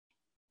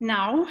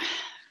Now,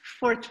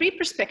 for 3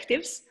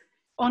 perspectives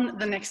on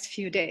the next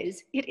few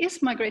days, it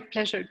is my great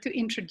pleasure to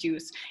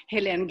introduce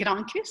Helene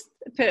Granqvist,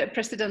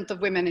 President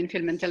of Women in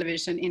Film and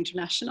Television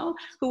International,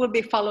 who will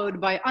be followed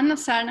by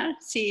Serner,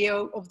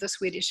 CEO of the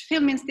Swedish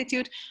Film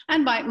Institute,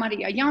 and by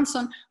Maria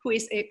Jansson, who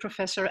is a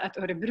professor at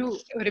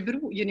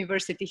Örebro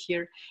University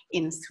here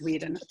in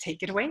Sweden.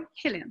 Take it away,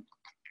 Helene.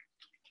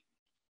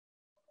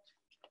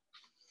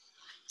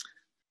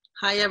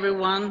 Hi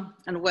everyone,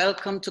 and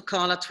welcome to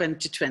Carla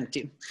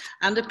 2020.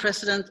 I'm the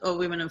president of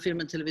Women in Film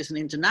and Television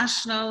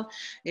International.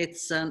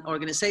 It's an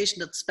organization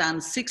that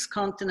spans 6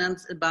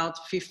 continents,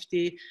 about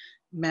 50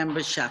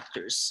 member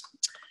chapters.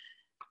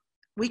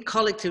 We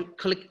collectively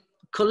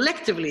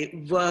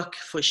work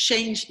for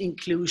change,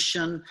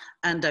 inclusion,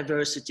 and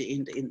diversity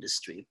in the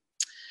industry.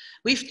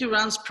 WIFT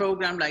runs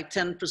program like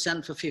 10%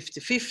 for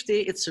 50-50.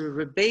 It's a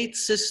rebate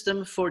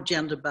system for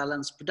gender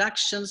balanced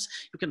productions.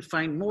 You can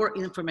find more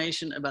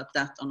information about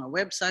that on our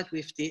website,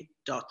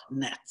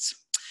 wifty.net.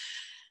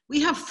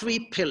 We have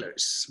 3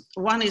 pillars.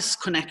 One is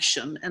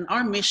connection, and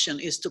our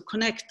mission is to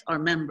connect our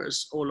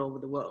members all over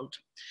the world.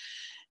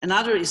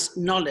 Another is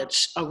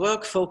knowledge. Our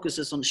work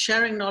focuses on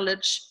sharing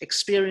knowledge,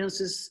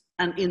 experiences,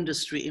 and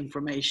industry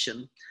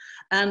information,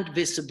 and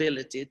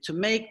visibility, to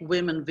make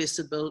women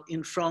visible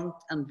in front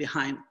and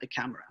behind the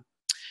camera.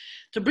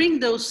 To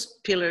bring those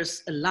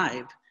pillars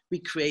alive, we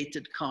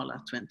created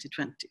Carla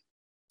 2020.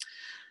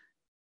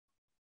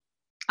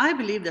 I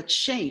believe that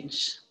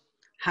change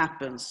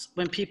happens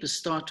when people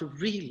start to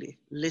really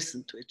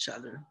listen to each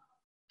other.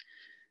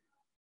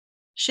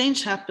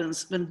 Change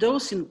happens when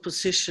those in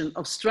position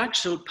of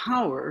structural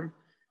power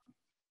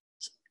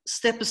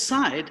step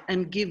aside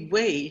and give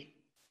way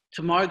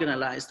to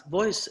marginalized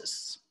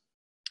voices.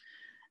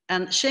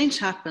 And change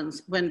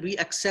happens when we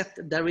accept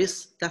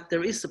that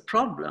there is a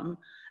problem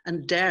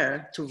and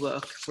dare to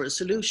work for a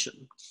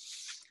solution.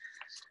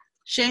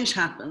 Change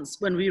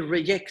happens when we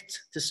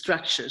reject the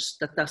structures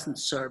that doesn't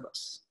serve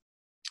us.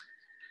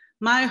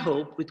 My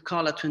hope with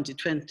Carla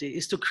 2020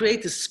 is to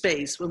create a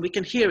space where we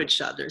can hear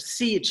each other,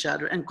 see each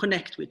other, and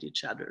connect with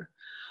each other.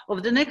 Over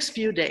the next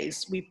few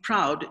days, we're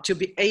proud to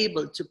be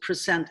able to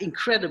present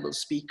incredible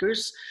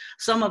speakers,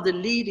 some of the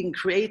leading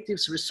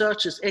creatives,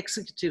 researchers,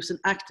 executives, and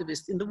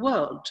activists in the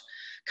world,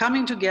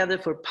 coming together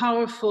for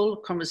powerful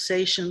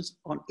conversations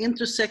on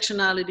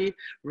intersectionality,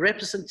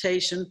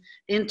 representation,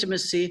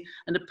 intimacy,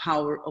 and the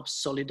power of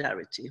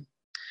solidarity.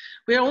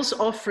 We are also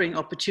offering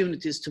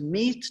opportunities to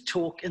meet,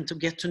 talk, and to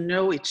get to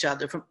know each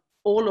other from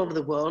all over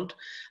the world,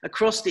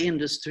 across the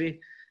industry,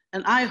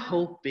 and I'm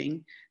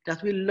hoping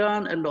that we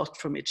learn a lot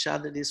from each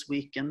other this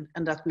weekend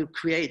and that will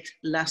create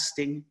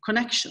lasting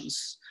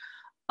connections.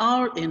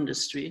 Our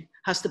industry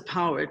has the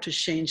power to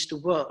change the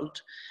world,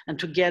 and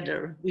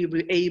together we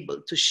will be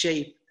able to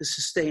shape the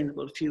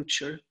sustainable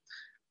future.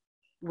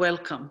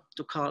 Welcome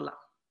to Carla.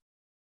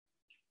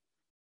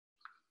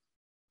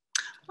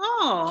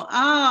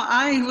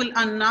 I will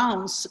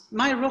announce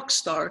my rock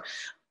star,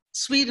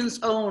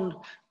 Sweden's own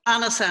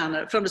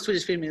Serner from the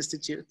Swedish Film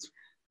Institute.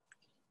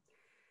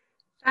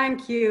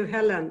 Thank you,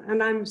 Helen.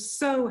 And I'm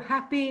so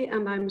happy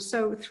and I'm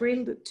so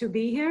thrilled to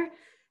be here.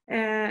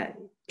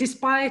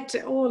 Despite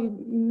all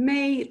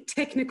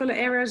technical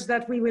errors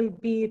that we will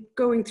be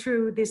going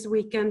through this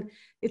weekend,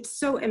 it's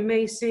so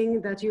amazing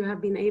that you have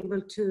been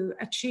able to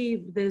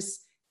achieve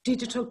this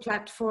digital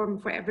platform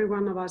for every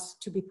one of us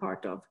to be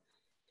part of.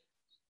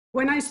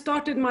 When I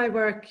started my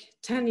work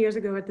 10 years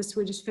ago at the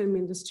Swedish film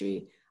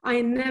industry,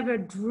 I never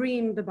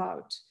dreamed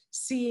about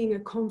seeing a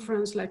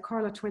conference like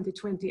Carla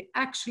 2020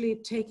 actually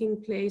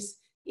taking place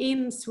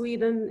in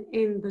Sweden,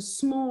 in the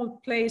small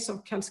place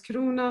of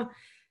Karlskrona,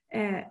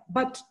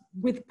 but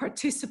with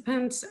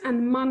participants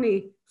and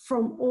money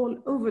from all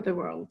over the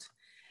world.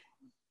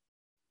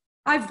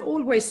 I've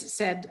always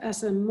said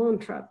as a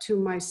mantra to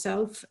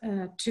myself,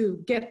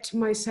 to get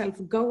myself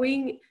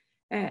going,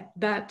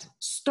 that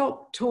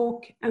stop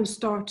talk and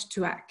start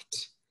to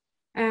act.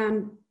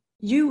 And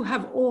you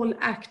have all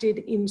acted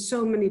in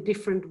so many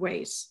different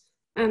ways.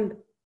 And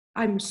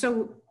I'm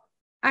so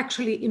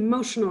actually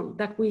emotional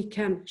that we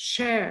can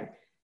share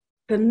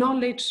the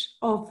knowledge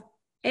of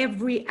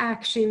every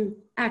action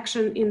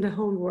in the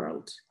whole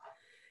world.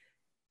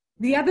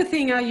 The other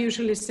thing I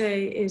usually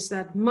say is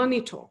that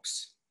money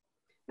talks.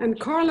 And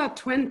Carla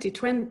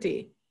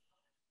 2020,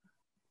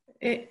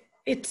 it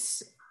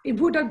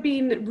would have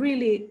been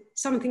really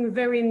something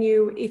very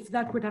new if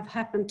that would have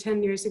happened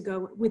 10 years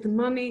ago, with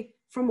money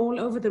from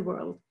all over the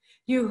world.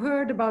 You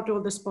heard about all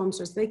the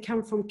sponsors. They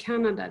come from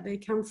Canada, they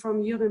come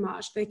from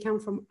Urimage, they come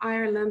from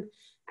Ireland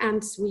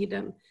and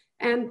Sweden.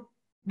 And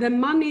the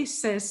money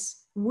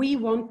says, we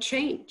want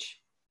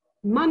change.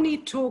 Money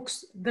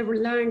talks the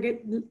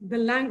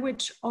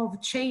language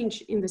of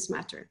change in this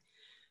matter.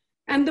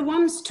 And the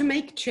ones to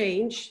make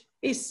change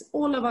is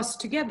all of us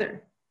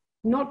together.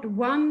 Not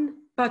one,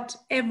 but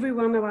every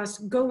one of us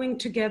going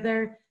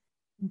together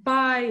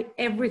by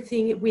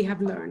everything we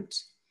have learned.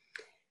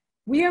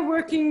 We are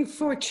working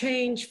for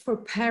change, for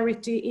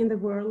parity in the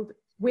world.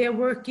 We are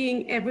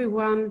working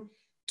everyone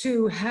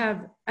to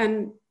have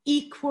an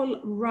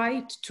equal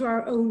right to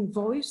our own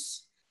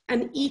voice,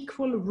 an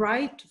equal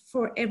right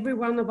for every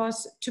one of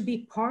us to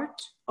be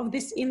part of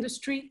this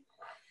industry.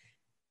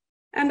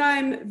 And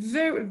I'm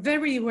very,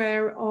 very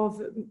aware of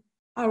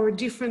our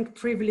different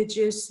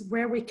privileges,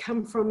 where we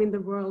come from in the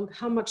world,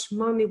 how much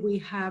money we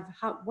have,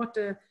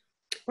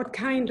 what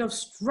kind of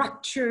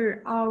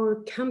structure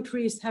our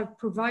countries have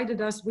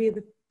provided us with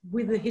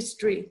the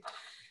history.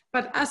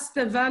 But as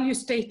the value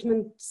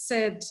statement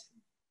said,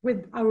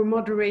 with our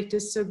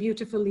moderators so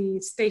beautifully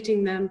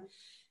stating them,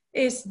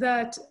 is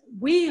that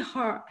we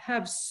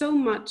have so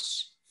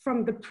much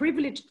from the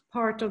privileged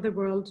part of the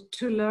world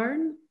to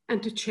learn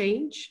and to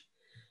change.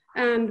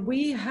 And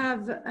we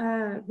have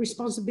a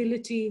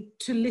responsibility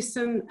to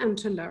listen and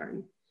to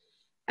learn.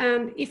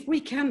 And if we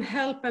can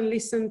help and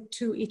listen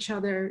to each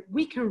other,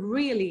 we can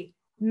really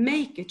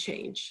make a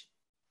change.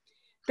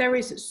 There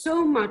is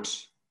so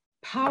much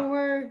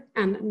power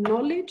and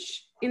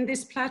knowledge in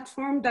this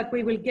platform that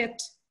we will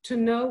get to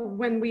know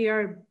when we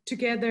are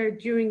together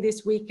during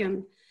this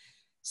weekend.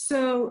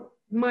 So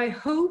my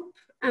hope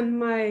and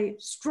my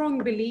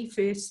strong belief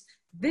is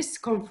this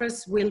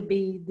conference will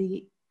be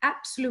the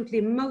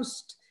absolutely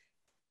most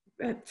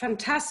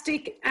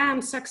fantastic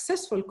and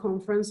successful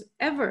conference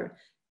ever,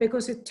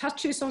 because it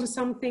touches on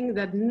something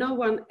that no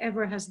one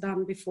ever has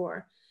done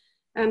before.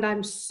 And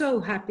I'm so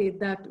happy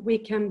that we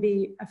can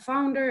be a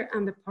founder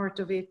and a part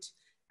of it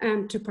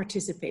and to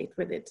participate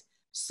with it.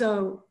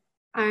 So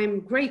I'm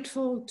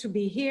grateful to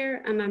be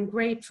here, and I'm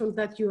grateful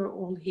that you're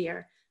all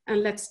here.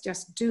 And let's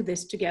just do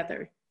this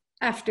together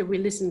after we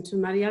listen to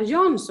Maria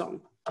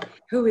Jansson,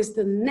 who is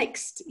the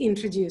next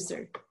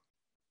introducer.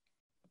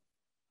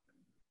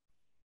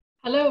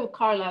 Hello,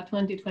 Carla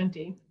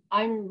 2020.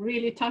 I'm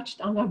really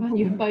touched, Anna,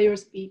 by your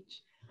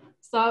speech.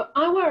 So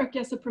I work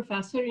as a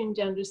professor in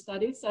gender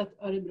studies at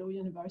Örebro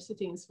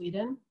University in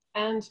Sweden,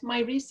 and my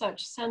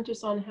research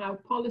centers on how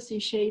policy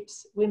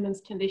shapes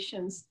women's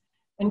conditions.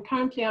 And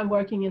currently I'm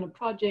working in a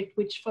project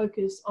which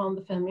focuses on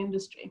the film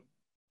industry.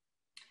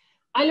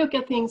 I look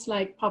at things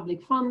like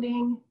public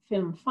funding,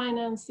 film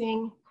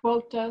financing,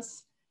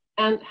 quotas,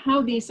 and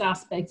how these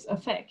aspects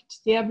affect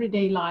the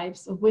everyday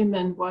lives of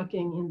women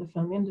working in the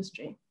film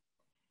industry.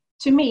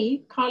 To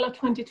me, Carla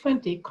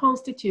 2020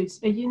 constitutes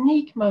a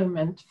unique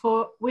moment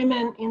for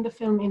women in the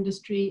film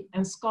industry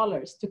and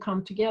scholars to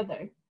come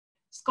together.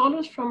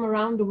 Scholars from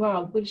around the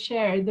world will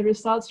share the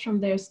results from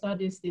their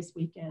studies this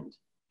weekend.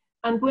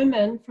 And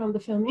women from the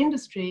film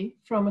industry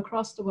from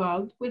across the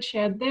world will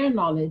share their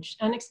knowledge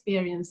and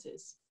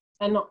experiences,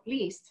 and not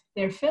least,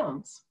 their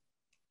films.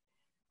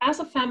 As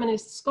a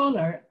feminist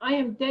scholar, I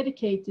am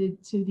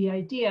dedicated to the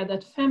idea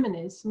that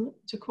feminism,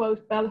 to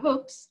quote Bell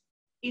Hooks,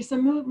 is a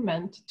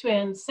movement to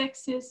end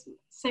sexist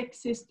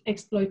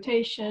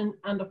exploitation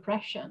and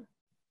oppression.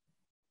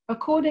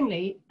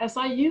 Accordingly, as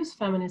I use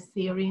feminist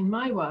theory in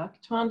my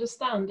work to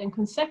understand and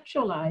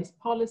conceptualize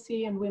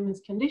policy and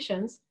women's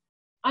conditions,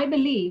 I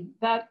believe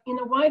that in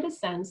a wider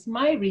sense,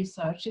 my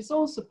research is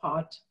also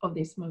part of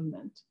this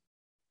movement.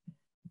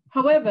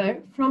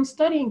 However, from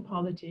studying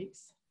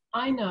politics,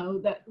 I know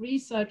that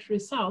research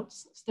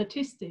results,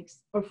 statistics,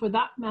 or for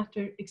that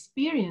matter,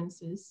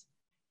 experiences,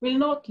 will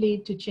not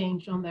lead to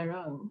change on their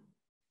own.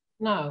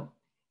 No,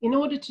 in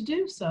order to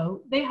do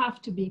so, they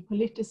have to be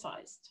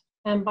politicized.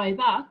 And by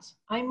that,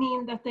 I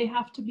mean that they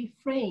have to be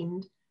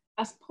framed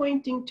as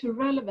pointing to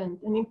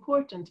relevant and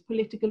important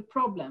political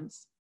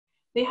problems.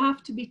 They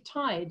have to be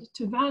tied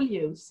to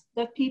values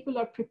that people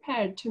are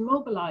prepared to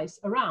mobilize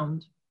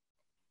around.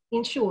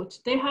 In short,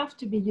 they have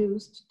to be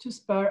used to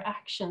spur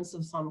actions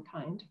of some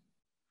kind.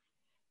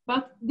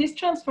 But this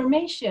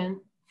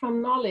transformation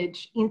from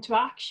knowledge into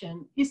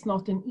action is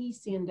not an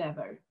easy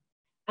endeavor.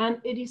 And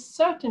it is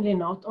certainly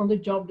not on the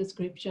job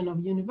description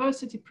of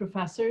university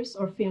professors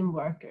or film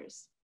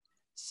workers.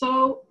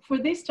 So for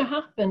this to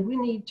happen, we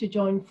need to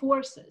join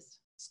forces,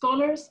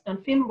 scholars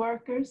and film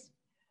workers,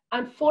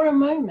 and for a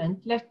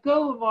moment, let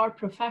go of our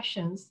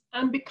professions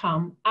and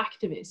become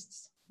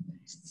activists.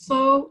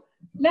 So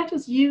let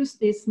us use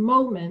this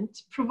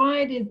moment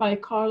provided by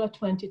Carla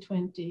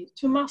 2020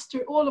 to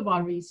muster all of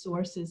our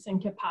resources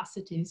and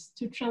capacities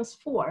to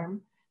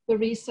transform the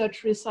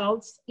research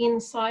results,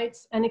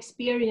 insights, and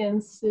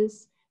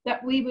experiences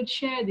that we would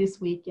share this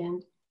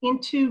weekend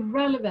into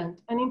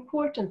relevant and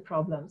important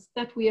problems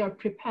that we are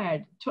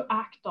prepared to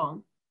act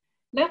on.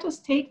 Let us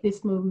take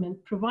this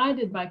movement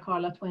provided by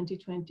Carla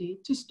 2020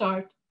 to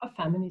start a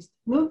feminist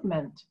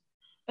movement,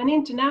 an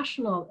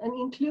international and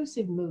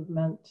inclusive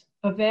movement,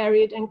 a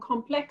varied and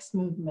complex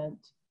movement,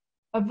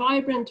 a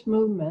vibrant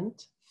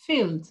movement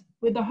filled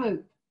with a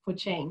hope for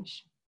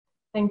change.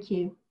 Thank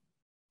you.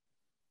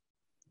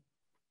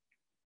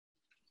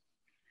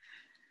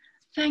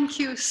 Thank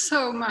you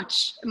so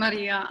much,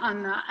 Maria,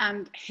 Anna,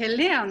 and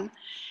Helene.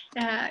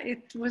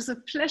 It was a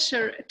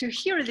pleasure to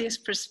hear these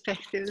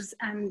perspectives,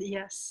 and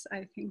yes,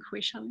 I think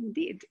we shall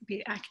indeed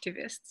be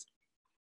activists.